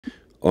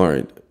All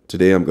right,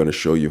 today I'm going to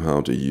show you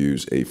how to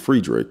use a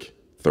Friedrich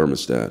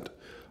thermostat.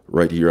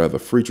 Right here I have a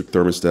Friedrich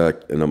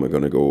thermostat and I'm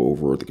going to go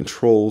over the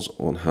controls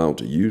on how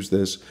to use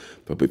this.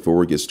 But before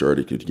we get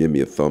started, could you give me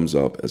a thumbs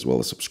up as well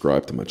as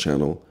subscribe to my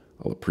channel?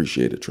 I'll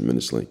appreciate it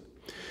tremendously.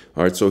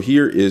 All right, so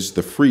here is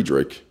the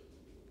Friedrich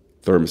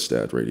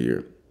thermostat right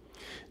here.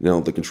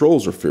 Now the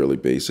controls are fairly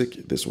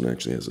basic. This one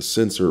actually has a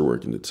sensor where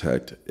it can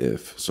detect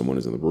if someone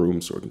is in the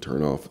room, so it can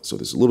turn off. So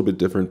this is a little bit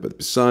different, but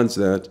besides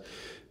that,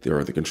 there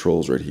are the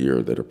controls right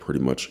here that are pretty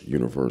much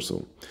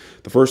universal.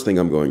 The first thing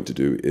I'm going to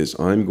do is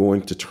I'm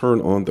going to turn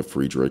on the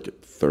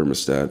Friedrich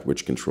thermostat,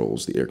 which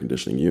controls the air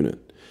conditioning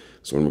unit.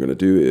 So what I'm going to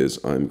do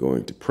is I'm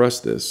going to press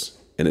this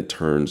and it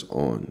turns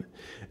on.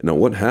 Now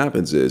what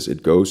happens is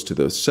it goes to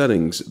the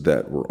settings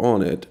that were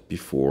on it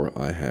before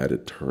I had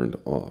it turned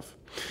off.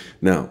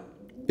 Now,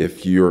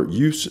 if you're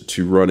used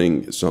to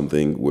running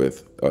something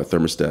with a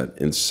thermostat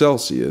in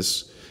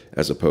Celsius,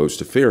 as opposed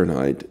to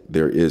Fahrenheit,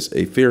 there is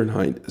a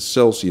Fahrenheit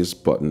Celsius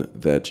button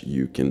that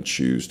you can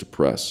choose to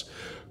press.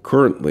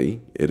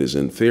 Currently, it is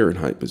in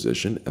Fahrenheit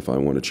position. If I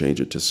want to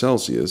change it to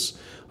Celsius,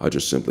 I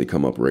just simply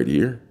come up right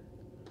here,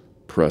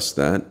 press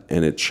that,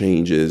 and it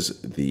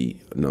changes the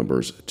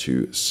numbers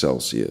to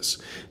Celsius.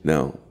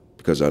 Now,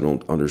 because I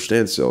don't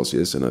understand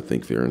Celsius and I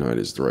think Fahrenheit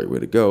is the right way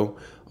to go,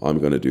 I'm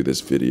going to do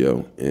this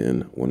video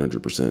in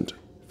 100%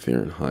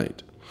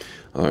 Fahrenheit.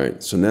 All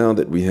right, so now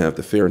that we have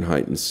the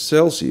Fahrenheit and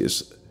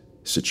Celsius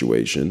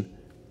situation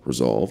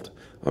resolved,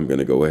 I'm going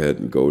to go ahead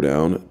and go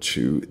down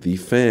to the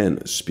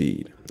fan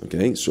speed.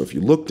 Okay, so if you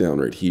look down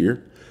right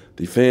here,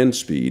 the fan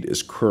speed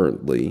is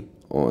currently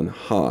on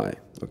high.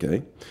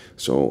 Okay,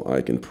 so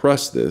I can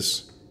press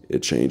this,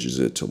 it changes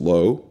it to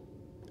low,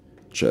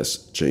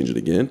 just change it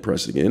again,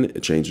 press it again,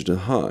 it changes to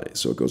high.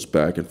 So it goes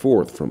back and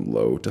forth from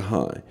low to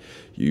high.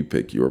 You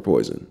pick your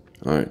poison.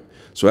 All right,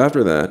 so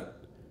after that,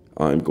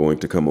 I'm going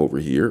to come over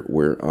here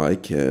where I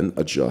can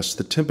adjust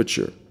the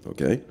temperature.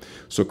 Okay,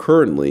 so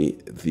currently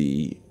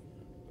the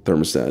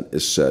thermostat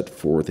is set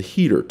for the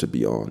heater to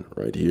be on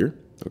right here.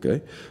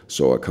 Okay,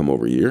 so I come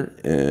over here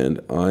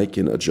and I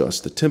can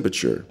adjust the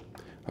temperature.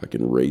 I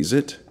can raise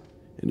it,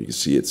 and you can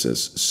see it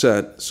says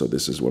set. So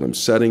this is what I'm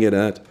setting it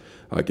at.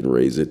 I can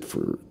raise it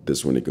for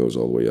this one. It goes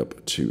all the way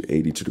up to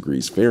 82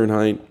 degrees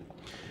Fahrenheit.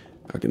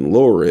 I can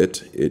lower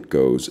it. It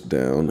goes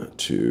down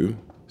to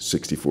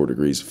 64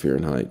 degrees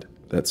Fahrenheit.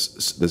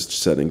 That's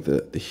setting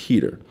the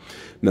heater.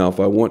 Now, if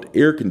I want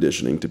air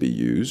conditioning to be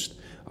used,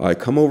 I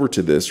come over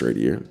to this right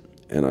here,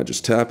 and I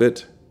just tap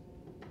it,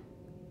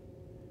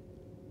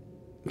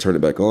 turn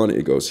it back on.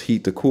 It goes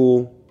heat to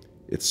cool.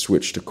 It's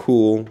switched to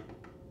cool.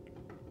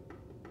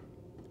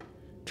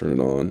 Turn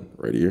it on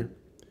right here.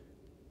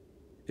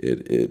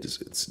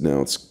 It's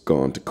now it's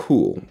gone to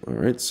cool. All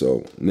right,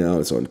 so now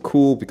it's on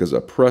cool because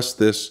I pressed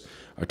this.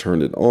 I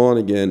turned it on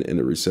again, and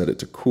it reset it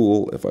to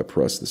cool. If I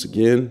press this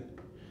again,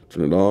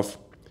 turn it off,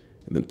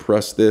 and then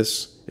press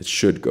this, it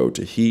should go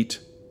to heat.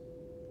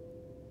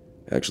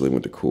 Actually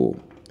went to cool,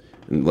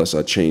 unless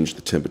I change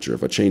the temperature.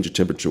 If I change the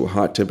temperature to a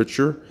hot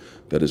temperature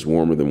that is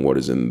warmer than what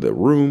is in the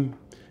room,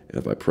 and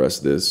if I press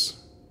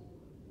this,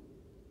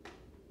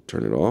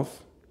 turn it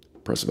off,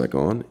 press it back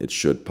on, it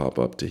should pop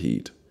up to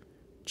heat.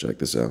 Check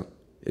this out.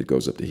 It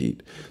goes up to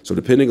heat. So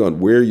depending on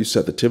where you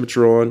set the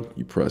temperature on,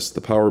 you press the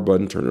power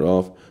button, turn it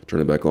off, turn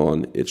it back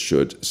on, it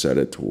should set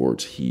it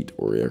towards heat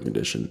or air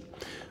condition.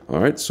 All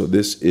right, so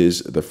this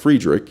is the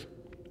Friedrich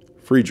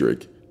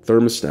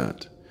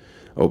thermostat.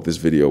 I hope this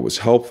video was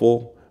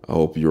helpful. I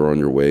hope you're on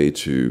your way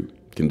to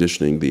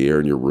conditioning the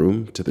air in your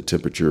room to the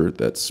temperature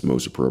that's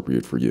most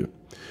appropriate for you.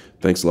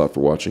 Thanks a lot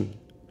for watching.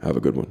 Have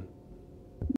a good one.